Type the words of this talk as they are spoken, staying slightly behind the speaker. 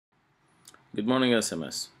Good morning,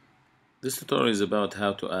 SMS. This tutorial is about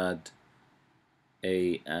how to add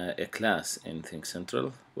a class in Think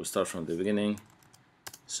Central. We'll start from the beginning.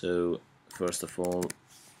 So first of all,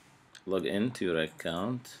 log into your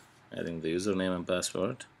account, adding the username and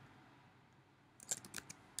password.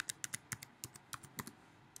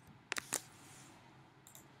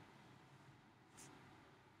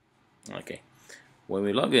 Okay. When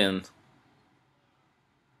we log in,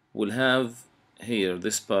 we'll have here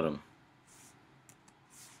this button,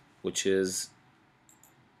 which is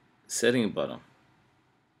setting button.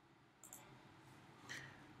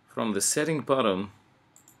 From the setting button,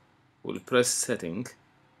 we'll press setting,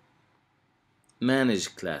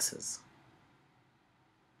 manage classes.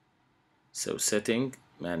 So setting,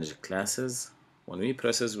 manage classes. When we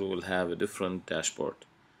press this, we will have a different dashboard.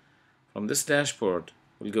 From this dashboard,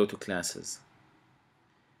 we'll go to classes.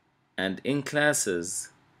 And in classes,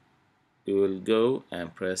 we will go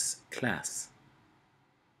and press class.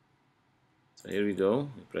 So here we go,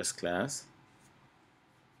 we press class.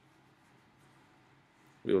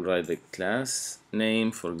 We will write the class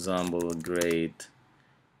name, for example, grade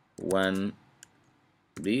 1B,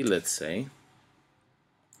 let's say.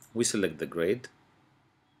 We select the grade.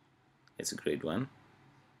 It's grade 1.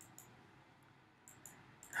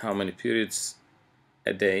 How many periods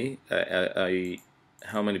a day?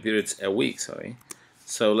 How many periods a week? Sorry.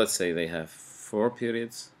 So let's say they have 4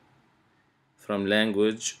 periods. From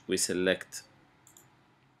language, we select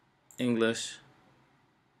English,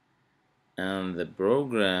 and the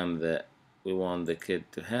program that we want the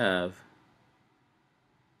kid to have,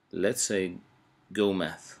 let's say Go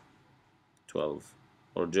Math 12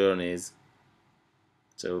 or Journeys.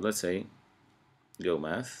 So let's say Go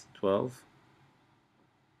Math 12.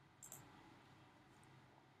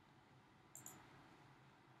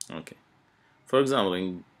 Okay. For example,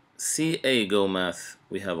 in CA Go Math,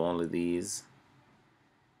 we have only these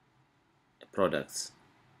products.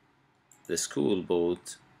 The school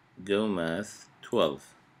bought Go Math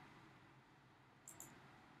 12.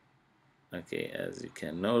 Okay, as you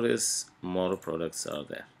can notice, more products are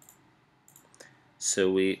there.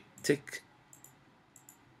 So we tick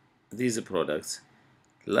these products.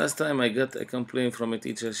 Last time I got a complaint from a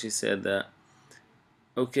teacher. She said that,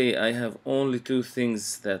 okay, I have only 2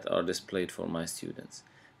 things that are displayed for my students.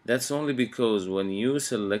 That's only because when you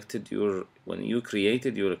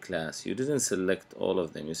created your class, you didn't select all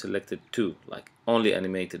of them. You selected 2, like only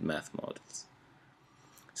animated math models.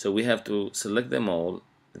 So we have to select them all,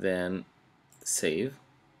 then save.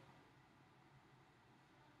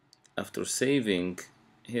 After saving,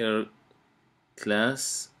 here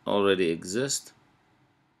class already exists,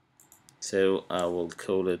 so I will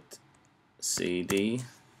call it CD.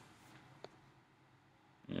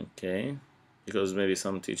 Okay, because maybe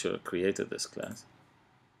some teacher created this class.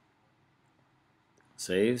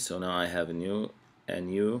 Save. So now I have a new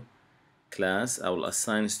class. I will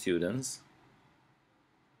assign students.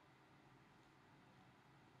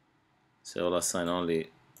 So I'll assign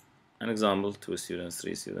only an example, 2 students,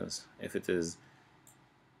 3 students. If it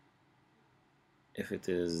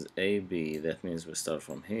is AB, that means we start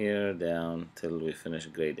from here down till we finish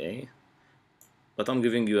grade A. But I'm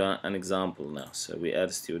giving you an example now. So we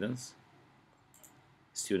add students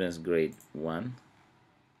grade 1,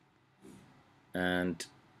 and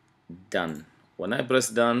done. When I press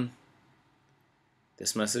done,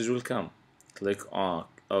 this message will come. Click on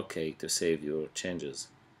OK to save your changes.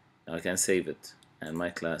 Now I can save it, and my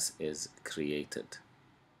class is created.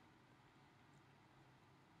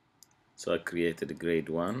 So I created grade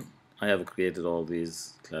 1. I have created all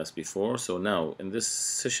these class before, so now in this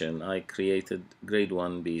session I created grade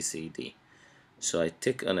 1 B, C, D. So I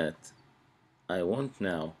tick on it. I want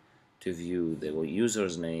now to view the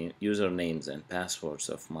usernames and passwords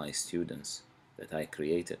of my students that I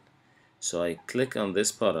created. So I click on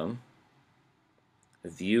this button,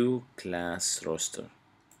 view class roster.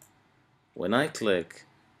 When I click,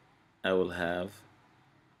 I will have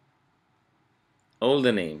all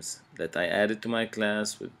the names that I added to my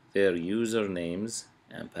class with their usernames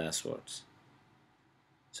and passwords.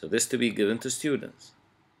 So this to be given to students.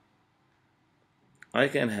 I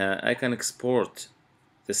can export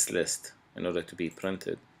this list in order to be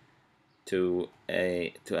printed to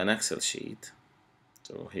an Excel sheet.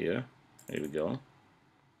 So here we go.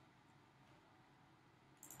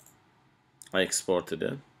 I exported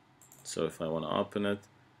it. So if I want to open it,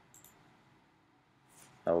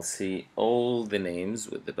 I'll see all the names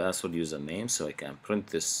with the password username, so I can print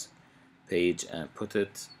this page and put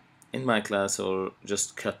it in my class, or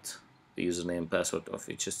just cut the username password of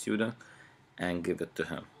each student and give it to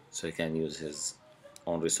him so he can use his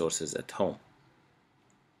own resources at home.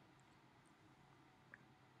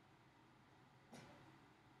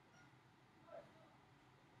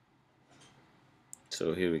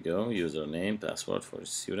 So here we go, username, password for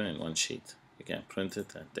student in one sheet. You can print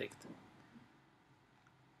it and take it.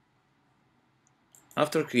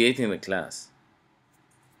 After creating the class,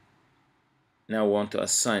 now want to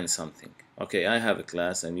assign something. Okay, I have a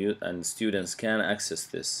class and students can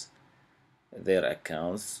access their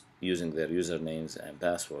accounts using their usernames and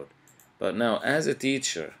password. But now as a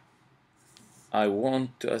teacher, I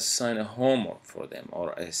want to assign a homework for them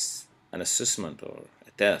or an assessment or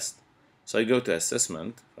a test. So I go to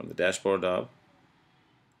assessment from the dashboard of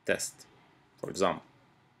test, for example.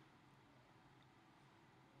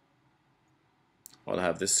 I'll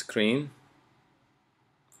have this screen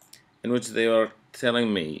in which they are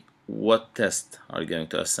telling me what test are you going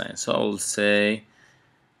to assign. So I'll say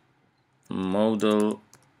model,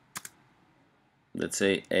 let's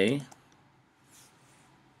say A.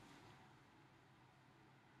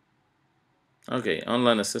 Okay,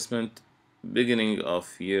 online assessment, beginning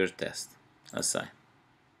of year test, assign.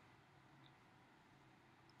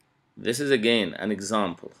 This is again an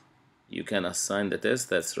example. You can assign the test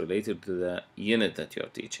that's related to the unit that you're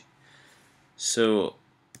teaching. So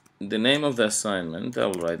the name of the assignment, I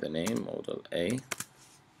will write the name, model A.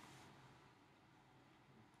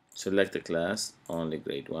 Select a class, only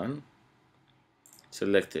grade 1.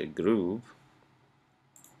 Select a group.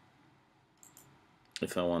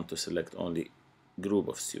 If I want to select only group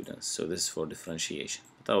of students, so this is for differentiation.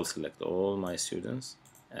 But I will select all my students,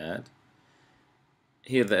 add.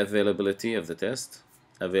 Here the availability of the test,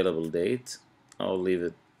 available date, I'll leave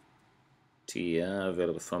it to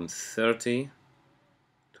available from 30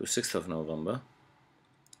 to 6th of November.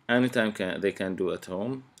 Anytime they can do at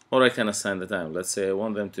home, or I can assign the time. Let's say I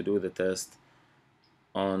want them to do the test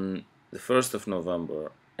on the 1st of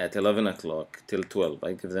November at 11 o'clock till 12.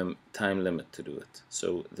 I give them time limit to do it.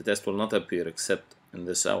 So the test will not appear except in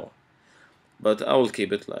this hour. But I will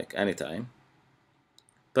keep it like anytime.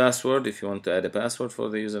 Password, if you want to add a password for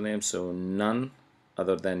the username, so none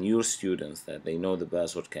other than your students that they know the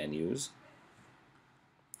password can use.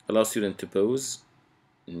 Allow student to pause,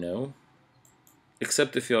 no.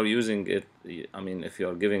 Except if you are using it, I mean, if you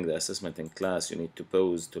are giving the assessment in class, you need to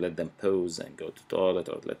pause, to let them pause and go to toilet,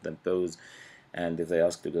 or let them pause, and if they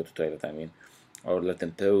ask to go to toilet, I mean, or let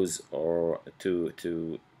them pause, or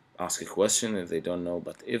to ask a question if they don't know.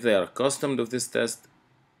 But if they are accustomed to this test,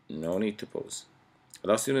 no need to pause.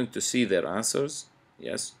 Allow students to see their answers,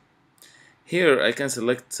 yes. Here I can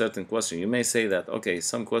select certain questions. You may say that, okay,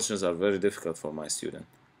 some questions are very difficult for my student.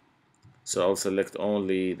 So I'll select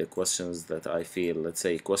only the questions that I feel, let's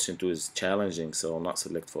say question 2 is challenging, so I'll not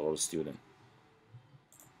select for all students.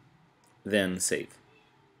 Then save.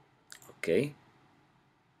 Okay.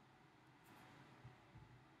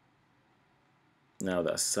 Now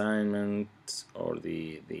the assignment or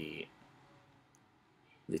the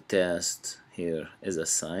test here is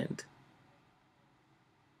assigned.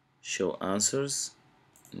 Show answers,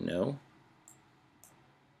 no.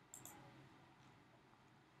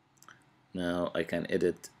 Now I can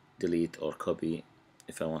edit, delete, or copy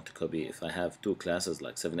if I want to copy. If I have two classes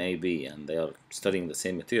like 7A, B, and they are studying the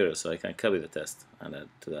same material, so I can copy the test and add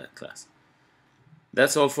to that class.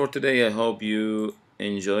 That's all for today. I hope you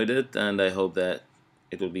enjoyed it, and I hope that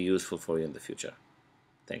it will be useful for you in the future.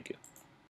 Thank you.